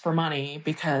doing this for money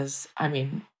because, I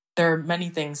mean, there are many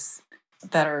things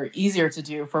that are easier to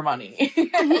do for money.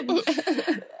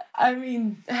 I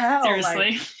mean, hell,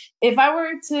 Seriously. like, if I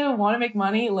were to want to make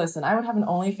money, listen, I would have an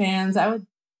OnlyFans. I would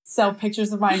sell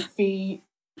pictures of my feet.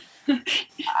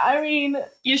 I mean,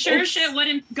 you sure as shit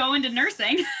wouldn't go into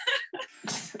nursing.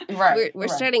 Right. We're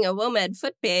starting a WOMED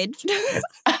foot page.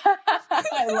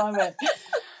 I love it.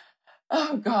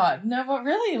 Oh God. No, but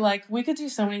really, like, we could do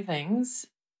so many things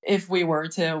if we were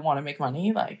to want to make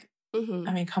money. Like,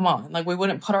 I mean, come on. Like, we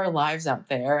wouldn't put our lives out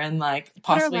there and like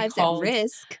possibly put our lives at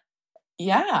risk.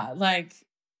 Yeah. Like,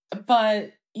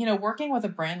 but you know, working with a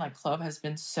brand like Clove has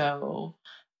been so,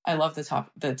 I love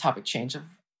the topic change of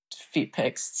feet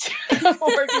pics to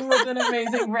working with an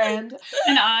amazing brand.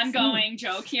 An ongoing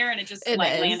joke here, and it just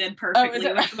landed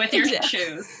perfectly with your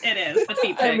shoes. It is the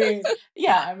feet pics.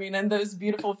 I mean, and those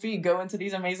beautiful feet go into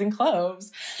these amazing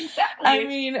clothes. Exactly. I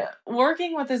mean,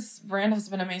 working with this brand has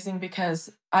been amazing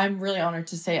because I'm really honored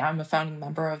to say I'm a founding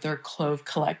member of their Clove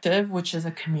Collective, which is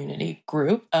a community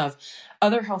group of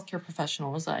other healthcare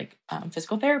professionals like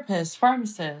physical therapists,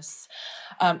 pharmacists,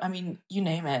 I mean, you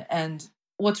name it. And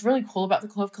what's really cool about the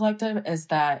Clove Collective is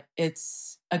that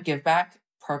it's a give back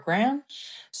program.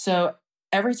 So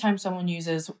every time someone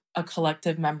uses a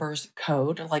collective member's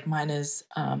code, like mine is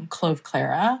Clove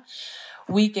Clara,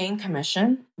 we gain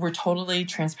commission. We're totally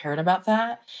transparent about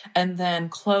that. And then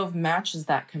Clove matches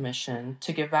that commission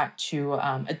to give back to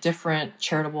a different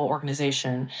charitable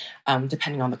organization,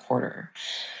 depending on the quarter.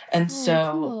 And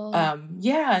cool.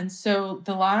 And so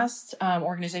the last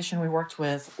organization we worked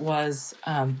with was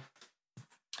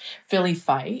Philly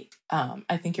Fight.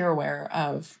 I think you're aware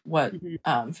of what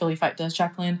Philly Fight does,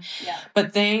 Jacqueline. Yeah.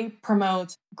 But they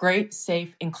promote great,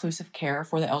 safe, inclusive care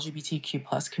for the LGBTQ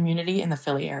plus community in the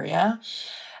Philly area.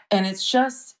 And it's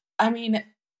just, I mean,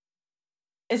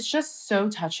 it's just so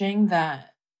touching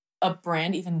that a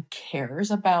brand even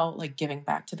cares about like giving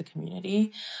back to the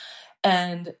community.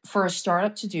 And for a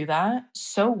startup to do that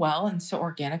so well and so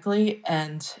organically,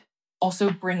 and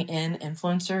also bring in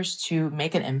influencers to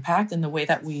make an impact in the way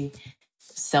that we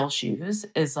sell shoes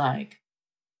is like,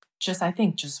 I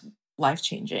think just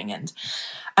life-changing. And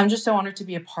I'm just so honored to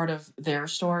be a part of their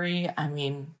story. I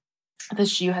mean, this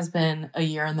shoe has been a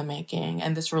year in the making,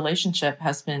 and this relationship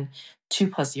has been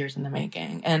 2+ years in the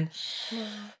making. And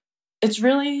it's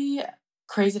really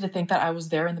crazy to think that I was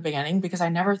there in the beginning, because I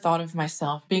never thought of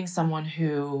myself being someone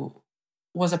who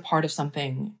was a part of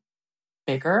something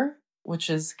bigger,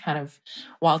 which is kind of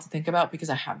wild to think about because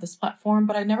I have this platform,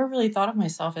 but I never really thought of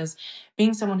myself as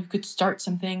being someone who could start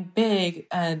something big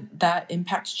and that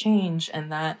impacts change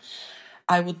and that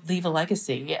I would leave a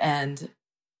legacy. And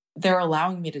they're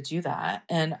allowing me to do that.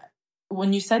 And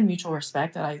when you said mutual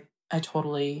respect, I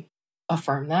totally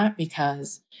affirm that,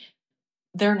 because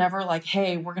they're never like,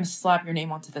 hey, we're going to slap your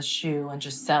name onto the shoe and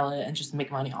just sell it and just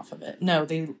make money off of it. No,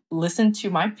 they listened to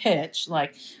my pitch.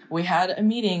 Like, we had a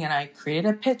meeting and I created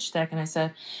a pitch deck and I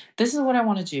said, this is what I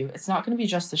want to do. It's not going to be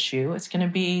just a shoe. It's going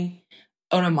to be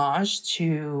an homage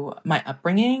to my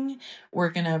upbringing.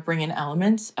 We're going to bring in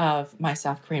elements of my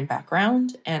South Korean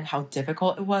background and how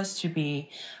difficult it was to be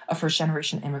a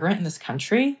first-generation immigrant in this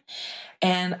country.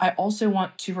 And I also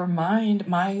want to remind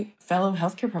my fellow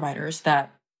healthcare providers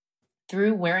that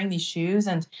through wearing these shoes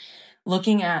and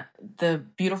looking at the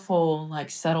beautiful, like,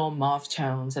 subtle mauve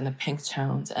tones and the pink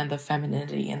tones and the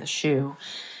femininity in the shoe,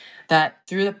 that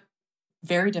through the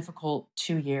very difficult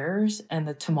 2 years and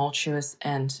the tumultuous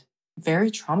and very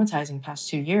traumatizing past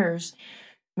 2 years,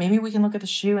 maybe we can look at the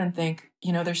shoe and think,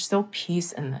 you know, there's still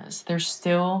peace in this. There's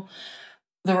still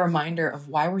the reminder of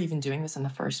why we're even doing this in the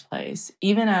first place.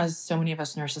 Even as so many of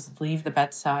us nurses leave the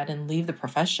bedside and leave the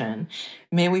profession,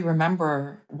 may we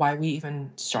remember why we even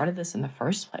started this in the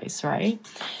first place, right?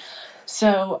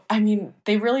 So, I mean,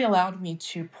 they really allowed me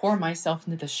to pour myself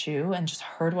into the shoe and just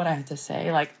heard what I had to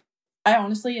say. Like, I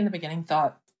honestly, in the beginning,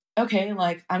 thought, okay,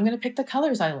 like, I'm going to pick the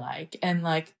colors I like. And,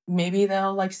 like, maybe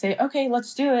they'll, like, say, okay,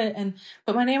 let's do it. And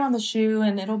put my name on the shoe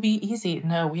and it'll be easy.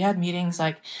 No, we had meetings,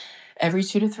 like, every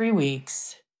 2 to 3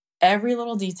 weeks. Every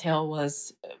little detail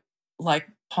was, like,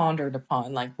 pondered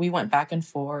upon. Like, we went back and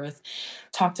forth,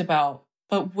 talked about,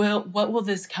 but what will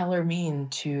this color mean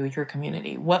to your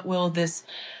community? What will this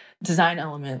design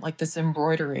element, like this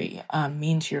embroidery,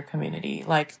 mean to your community?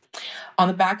 Like, on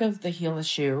the back of the heel of the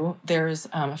shoe, there's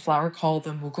a flower called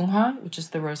the mugunghwa, which is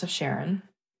the Rose of Sharon.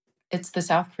 It's the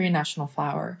South Korean national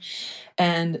flower.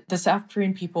 And the South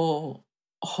Korean people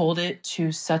hold it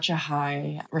to such a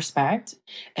high respect,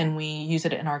 and we use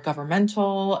it in our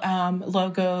governmental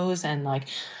logos and like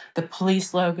the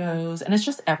police logos, and it's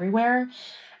just everywhere.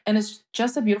 And it's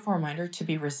just a beautiful reminder to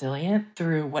be resilient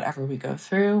through whatever we go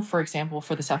through. For example,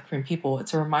 for the South Korean people,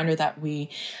 it's a reminder that we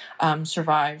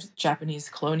survived Japanese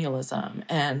colonialism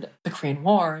and the Korean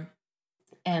War,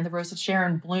 and the Rose of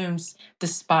Sharon blooms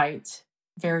despite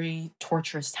very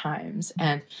torturous times.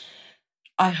 And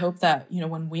I hope that,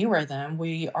 when we wear them,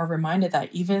 we are reminded that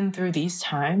even through these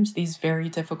times, these very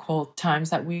difficult times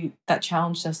that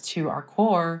challenged us to our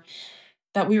core,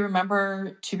 that we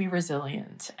remember to be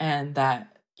resilient, and that,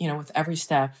 with every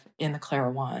step in the Clara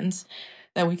ones,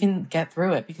 that we can get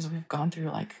through it, because we've gone through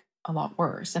like a lot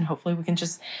worse. And hopefully we can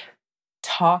just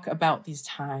talk about these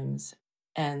times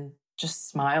and just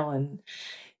smile and,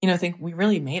 think we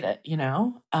really made it,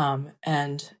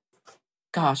 and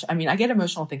gosh, I mean, I get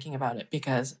emotional thinking about it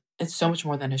because it's so much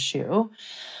more than a shoe.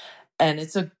 And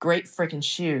it's a great freaking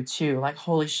shoe too. Like,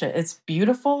 holy shit, it's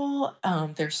beautiful.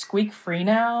 They're squeak free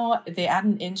now. They add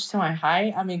an inch to my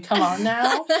height. I mean, come on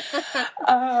now.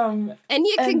 And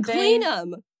you can clean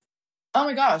them. Oh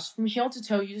my gosh, from heel to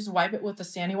toe, you just wipe it with a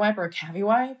sandy wipe or a cavi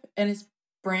wipe, and it's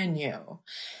brand new.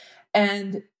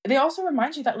 And they also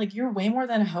remind you that like you're way more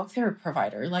than a healthcare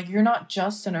provider. Like, you're not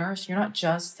just a nurse, you're not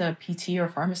just a PT or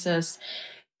pharmacist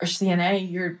or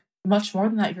CNA. You're much more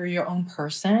than that. You're your own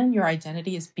person. Your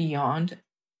identity is beyond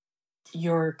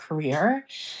your career.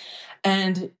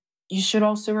 And you should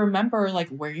also remember like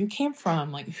where you came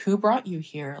from, like who brought you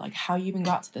here, like how you even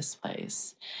got to this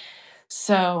place.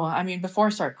 So, I mean, before I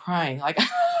start crying, like,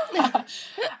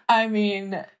 I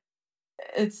mean,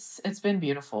 it's been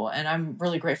beautiful, and I'm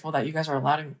really grateful that you guys are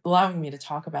allowing me to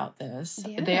talk about this.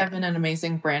 Yeah. They have been an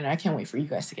amazing brand, and I can't wait for you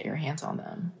guys to get your hands on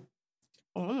them.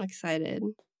 Oh, I'm excited.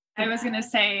 I was going to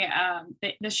say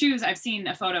the shoes, I've seen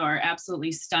a photo, are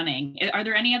absolutely stunning. Are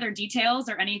there any other details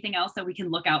or anything else that we can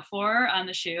look out for on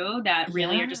the shoe that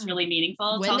really are just really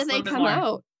meaningful? When tell do us a they little bit come more.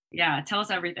 out? Yeah, tell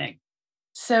us everything.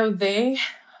 So they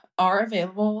are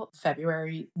available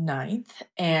February 9th,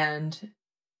 and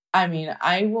I mean,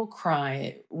 I will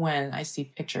cry when I see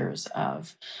pictures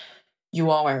of you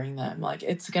all wearing them. Like,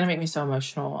 it's going to make me so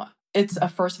emotional. It's a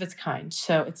first of its kind.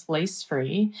 So it's lace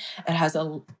free. It has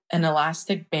an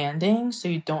elastic banding, so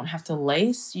you don't have to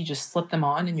lace. You just slip them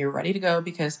on and you're ready to go,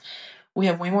 because we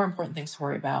have way more important things to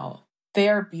worry about. They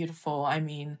are beautiful. I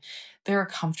mean, they're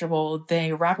comfortable.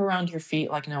 They wrap around your feet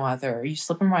like no other. You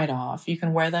slip them right off. You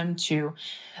can wear them to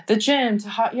the gym, to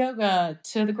hot yoga,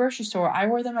 to the grocery store. I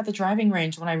wore them at the driving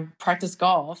range when I practiced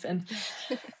golf. And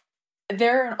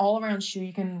they're an all-around shoe.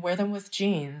 You can wear them with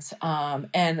jeans.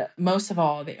 And most of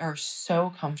all, they are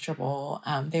so comfortable.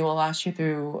 They will last you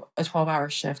through a 12-hour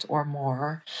shift or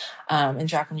more. And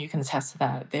Jacqueline, you can attest to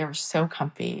that. They are so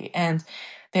comfy. And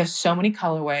they have so many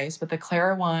colorways, but the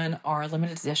Clara one are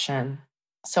limited edition.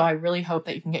 So I really hope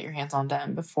that you can get your hands on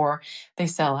them before they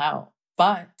sell out.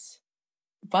 But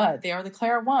they are the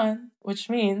Clara one, which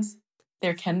means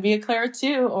there can be a Clara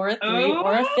 2 or a 3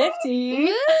 or a 50.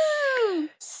 Woo!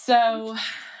 So,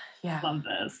 yeah. Love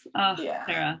this. Oh, Yeah.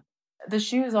 Clara. The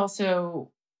shoe is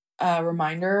also a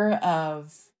reminder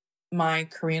of my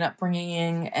Korean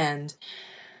upbringing and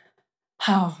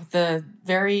how the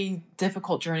very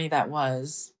difficult journey that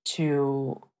was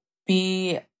to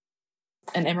be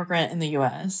an immigrant in the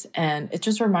US. And it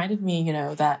just reminded me,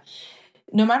 that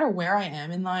no matter where I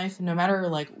am in life, no matter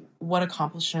like what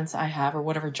accomplishments I have or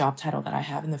whatever job title that I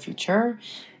have in the future,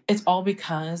 it's all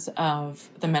because of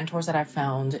the mentors that I've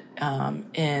found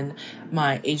in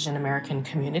my Asian American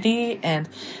community. And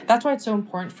that's why it's so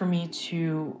important for me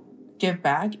to give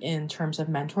back in terms of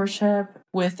mentorship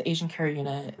with Asian Care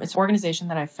Unit. It's an organization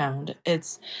that I found.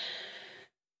 It's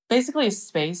basically a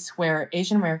space where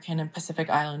Asian American and Pacific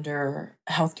Islander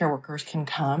healthcare workers can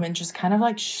come and just kind of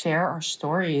like share our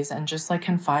stories and just like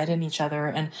confide in each other,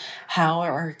 and how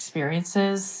our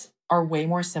experiences are way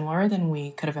more similar than we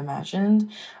could have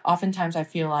imagined. Oftentimes I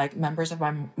feel like members of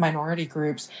my minority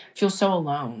groups feel so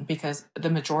alone because the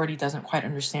majority doesn't quite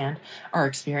understand our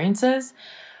experiences.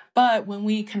 But when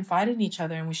we confide in each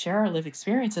other and we share our lived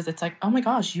experiences, it's like, oh my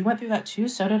gosh, you went through that too.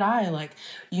 So did I. Like,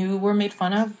 you were made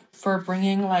fun of for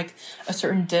bringing like a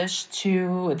certain dish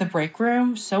to the break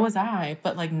room. So was I.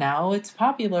 But like now it's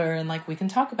popular, and like we can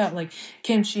talk about like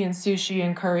kimchi and sushi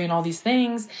and curry and all these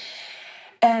things.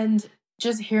 And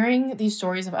just hearing these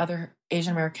stories of other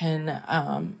Asian American,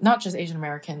 not just Asian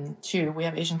American too. We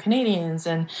have Asian Canadians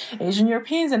and Asian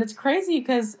Europeans. And it's crazy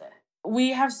because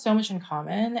we have so much in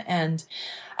common, and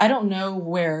I don't know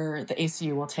where the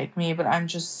ACU will take me, but I'm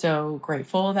just so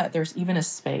grateful that there's even a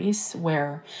space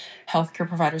where healthcare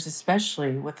providers,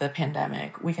 especially with the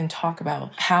pandemic, we can talk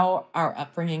about how our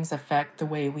upbringings affect the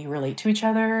way we relate to each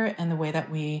other and the way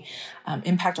that we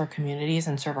impact our communities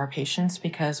and serve our patients,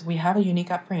 because we have a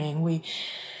unique upbringing. We,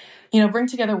 bring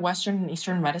together Western and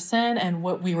Eastern medicine, and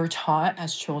what we were taught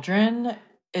as children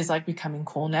is like becoming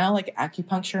cool now, like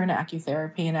acupuncture and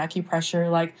acutherapy and acupressure.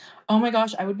 Like, oh my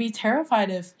gosh, I would have been terrified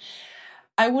as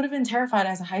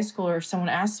a high schooler if someone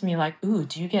asked me like, ooh,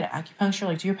 do you get acupuncture?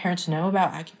 Like, do your parents know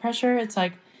about acupressure? It's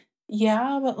like,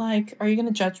 yeah, but like, are you going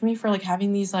to judge me for like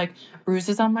having these like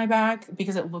bruises on my back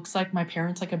because it looks like my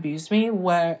parents like abused me?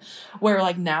 Where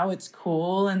like now it's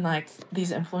cool and like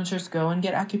these influencers go and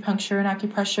get acupuncture and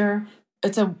acupressure.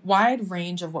 It's a wide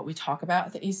range of what we talk about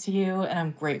at the ACU, and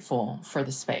I'm grateful for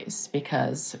the space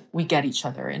because we get each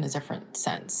other in a different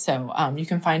sense. So you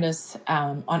can find us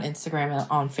on Instagram and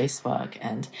on Facebook,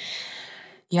 and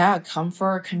yeah, come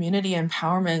for community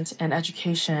empowerment and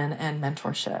education and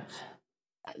mentorship.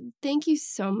 Thank you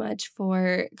so much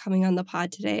for coming on the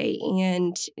pod today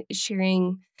and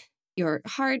sharing your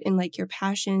heart and like your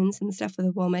passions and stuff with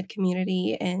the WOMED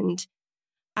community. And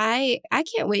I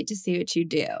can't wait to see what you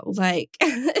do. Like,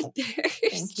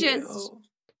 there's just.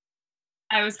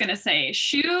 I was going to say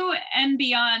SHU and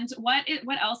beyond. What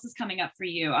else is coming up for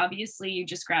you? Obviously, you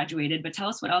just graduated, but tell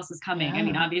us what else is coming. Yeah. I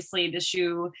mean, obviously, the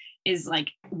SHU is like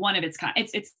one of its kind.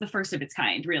 It's the first of its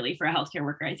kind, really, for a healthcare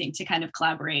worker, I think, to kind of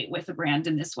collaborate with a brand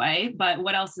in this way. But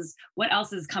what else is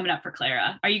coming up for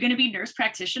Clara? Are you going to be nurse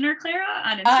practitioner, Clara,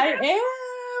 on Instagram? I am.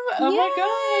 Oh Yay! My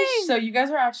gosh. So you guys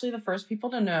are actually the first people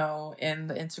to know in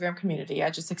the Instagram community. I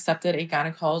just accepted a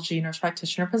gynecology nurse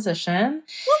practitioner position.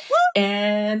 Whoop, whoop.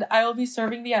 And I will be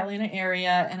serving the Atlanta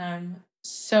area. And I'm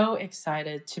so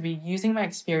excited to be using my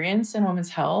experience in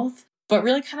women's health, but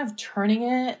really kind of turning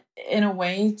it in a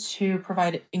way to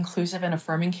provide inclusive and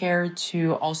affirming care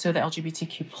to also the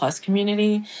LGBTQ plus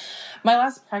community. My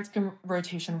last practicum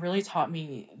rotation really taught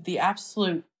me the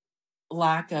absolute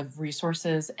lack of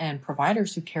resources and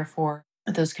providers who care for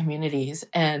those communities.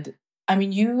 And I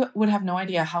mean, you would have no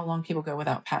idea how long people go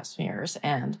without pap smears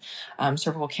and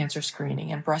cervical cancer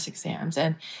screening and breast exams.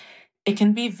 And it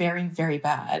can be very, very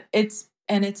bad. It's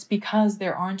because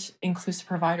there aren't inclusive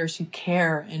providers who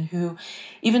care and who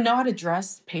even know how to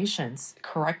address patients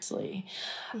correctly.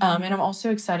 Mm-hmm. And I'm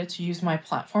also excited to use my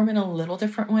platform in a little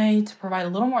different way to provide a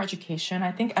little more education.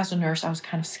 I think as a nurse, I was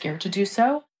kind of scared to do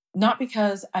so. Not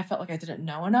because I felt like I didn't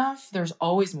know enough. There's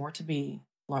always more to be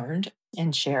learned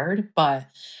and shared. But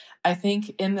I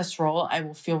think in this role, I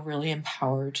will feel really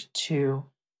empowered to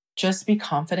just be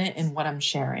confident in what I'm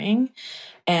sharing.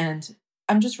 And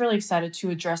I'm just really excited to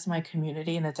address my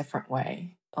community in a different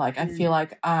way. Like, I feel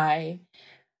like I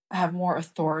have more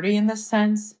authority in the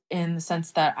sense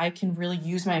that I can really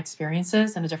use my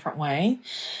experiences in a different way.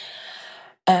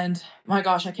 And my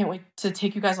gosh, I can't wait to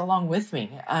take you guys along with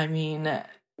me. I mean,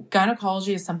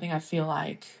 gynecology is something I feel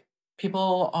like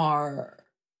people are,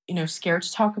 scared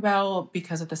to talk about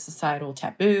because of the societal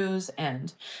taboos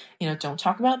and, don't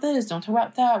talk about this, don't talk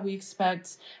about that. We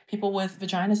expect people with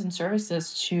vaginas and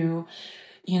cervixes to,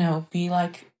 be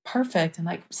like perfect and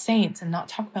like saints and not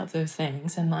talk about those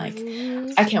things. And like,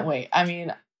 I can't wait. I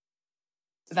mean,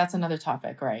 that's another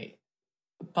topic, right?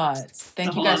 But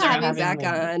thank you guys for having me back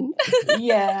on.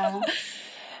 Yeah.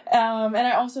 And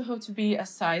I also hope to be a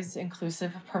size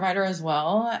inclusive provider as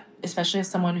well, especially as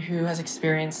someone who has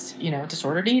experienced,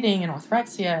 disordered eating and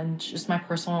orthorexia and just my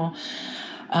personal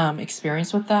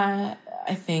experience with that.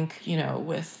 I think,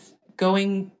 with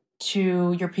going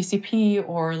to your PCP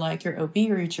or like your OB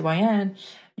or your GYN,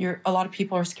 a lot of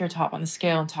people are scared to hop on the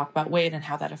scale and talk about weight and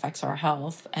how that affects our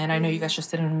health. And I know you guys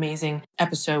just did an amazing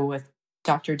episode with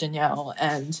Dr. Danielle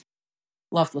and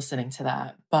loved listening to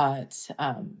that. But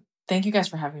thank you guys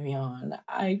for having me on.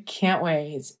 I can't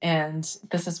wait. And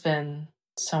this has been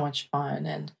so much fun.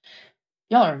 And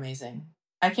y'all are amazing.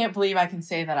 I can't believe I can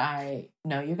say that I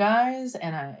know you guys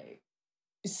and I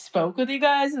spoke with you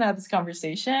guys and had this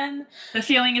conversation. The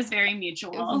feeling is very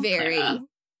mutual. Very. Clara.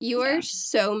 You are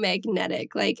so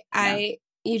magnetic. Like,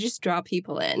 you just draw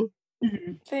people in.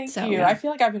 Mm-hmm. Thank you. Yeah. I feel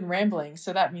like I've been rambling,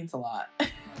 so that means a lot.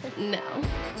 No.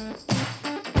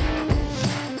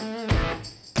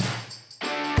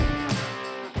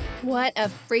 What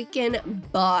a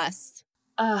freaking boss.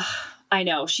 I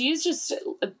know. She's just,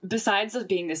 besides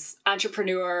being this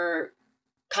entrepreneur,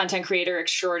 content creator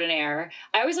extraordinaire,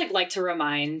 I always like to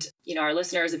remind, our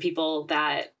listeners and people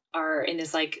that are in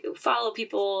this, follow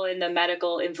people in the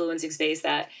medical influencing space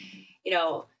that,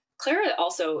 Clara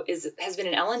also has been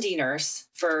an L&D nurse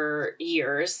for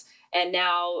years and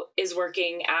now is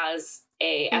working as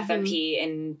a FMP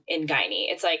in gynae.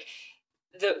 It's like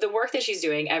the work that she's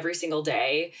doing every single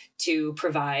day to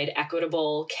provide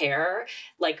equitable care,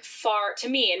 like far, to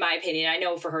me, in my opinion, I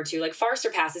know for her too, like far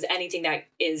surpasses anything that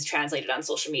is translated on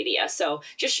social media. So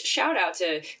just shout out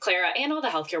to Clara and all the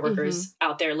healthcare workers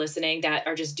out there listening that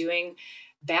are just doing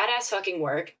badass fucking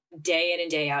work day in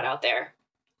and day out there.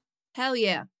 Hell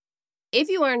yeah. If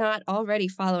you are not already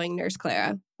following Nurse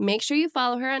Clara, make sure you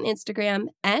follow her on Instagram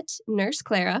at Nurse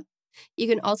Clara. You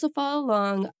can also follow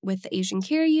along with the Asian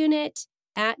Care Unit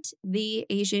at the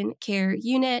Asian Care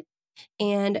Unit,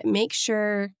 and make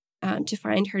sure to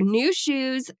find her new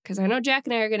shoes, because I know Jack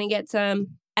and I are going to get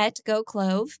some at Go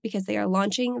Clove because they are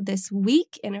launching this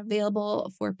week and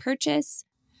available for purchase.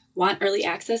 Want early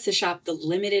access to shop the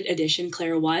limited edition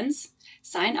Clara ones?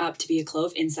 Sign up to be a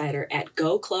Clove Insider at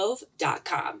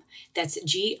goclove.com. That's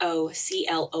GOCLOVE.com.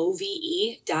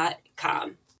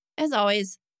 As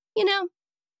always,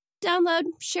 download,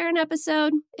 share an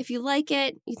episode. If you like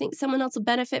it, you think someone else will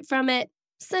benefit from it,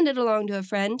 send it along to a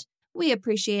friend. We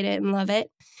appreciate it and love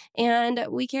it. And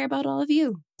we care about all of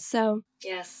you. So,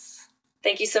 yes.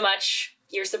 Thank you so much.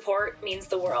 Your support means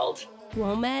the world.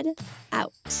 WOMED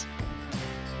out.